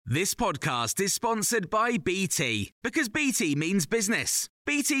This podcast is sponsored by BT, because BT means business.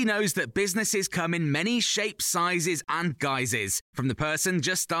 BT knows that businesses come in many shapes, sizes and guises, from the person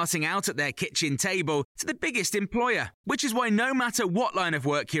just starting out at their kitchen table to the biggest employer, which is why no matter what line of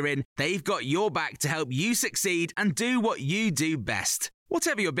work you're in, they've got your back to help you succeed and do what you do best.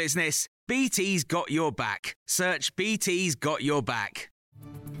 Whatever your business, BT's got your back. Search BT's got your back.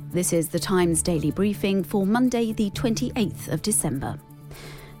 This is the Times Daily Briefing for Monday, the 28th of December.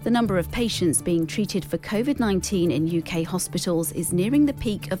 The number of patients being treated for COVID-19 in UK hospitals is nearing the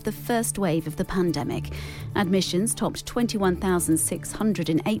peak of the first wave of the pandemic. Admissions topped 21,600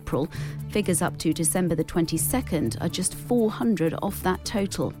 in April. Figures up to December the 22nd are just 400 off that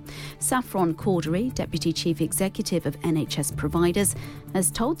total. Saffron Cordery, Deputy Chief Executive of NHS Providers, has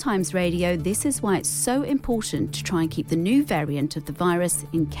told Times Radio this is why it's so important to try and keep the new variant of the virus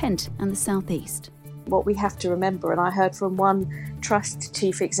in Kent and the South East. What we have to remember, and I heard from one trust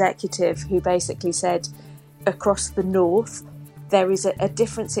chief executive who basically said across the north there is a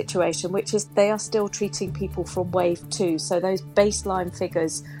different situation, which is they are still treating people from wave 2. So those baseline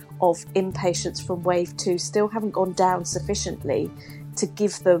figures of inpatients from wave 2 still haven't gone down sufficiently to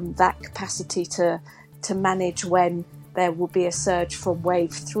give them that capacity to manage when there will be a surge from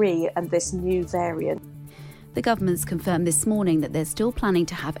wave 3 and this new variant. The government's confirmed this morning that they're still planning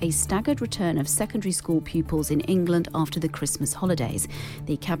to have a staggered return of secondary school pupils in England after the Christmas holidays.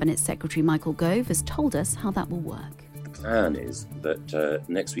 The Cabinet Secretary Michael Gove has told us how that will work. The plan is that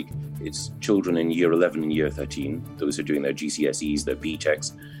next week it's children in Year 11 and Year 13, those who are doing their GCSEs, their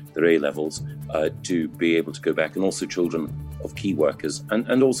BTECs, their A-levels, to be able to go back, and also children of key workers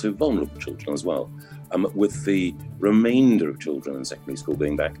and also vulnerable children as well, with the remainder of children in secondary school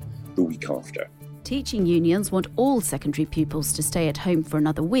going back the week after. Teaching unions want all secondary pupils to stay at home for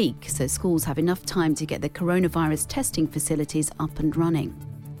another week so schools have enough time to get the coronavirus testing facilities up and running.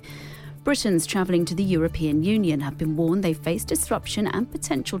 Britons travelling to the European Union have been warned they face disruption and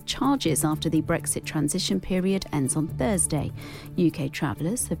potential charges after the Brexit transition period ends on Thursday. UK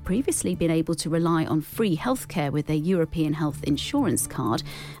travellers have previously been able to rely on free healthcare with their European Health Insurance card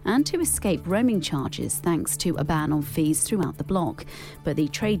and to escape roaming charges thanks to a ban on fees throughout the bloc. But the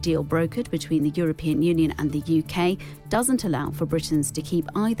trade deal brokered between the European Union and the UK doesn't allow for Britons to keep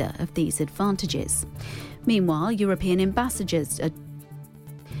either of these advantages. Meanwhile, European ambassadors are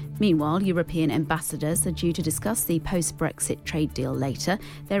due to discuss the post-Brexit trade deal later.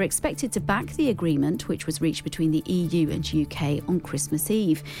 They're expected to back the agreement which was reached between the EU and UK on Christmas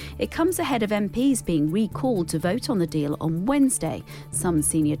Eve. It comes ahead of MPs being recalled to vote on the deal on Wednesday. Some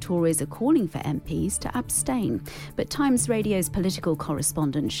senior Tories are calling for MPs to abstain. But Times Radio's political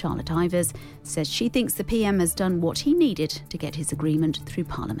correspondent Charlotte Ivers says she thinks the PM has done what he needed to get his agreement through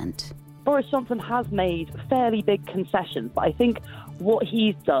Parliament. Boris Johnson has made fairly big concessions, but I think what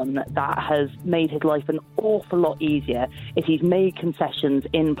he's done that has made his life an awful lot easier is he's made concessions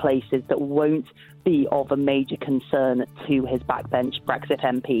in places that won't be of a major concern to his backbench Brexit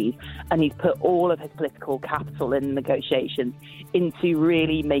MPs, and he's put all of his political capital in negotiations into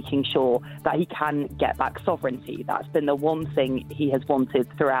really making sure that he can get back sovereignty. That's been the one thing he has wanted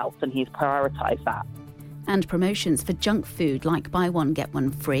throughout, and he's prioritised that. And promotions for junk food like buy one get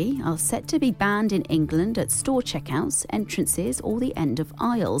one free are set to be banned in England at store checkouts, entrances or the end of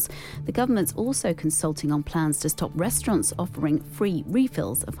aisles. The government's also consulting on plans to stop restaurants offering free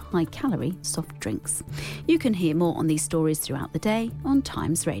refills of high-calorie soft drinks. You can hear more on these stories throughout the day on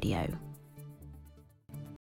Times Radio.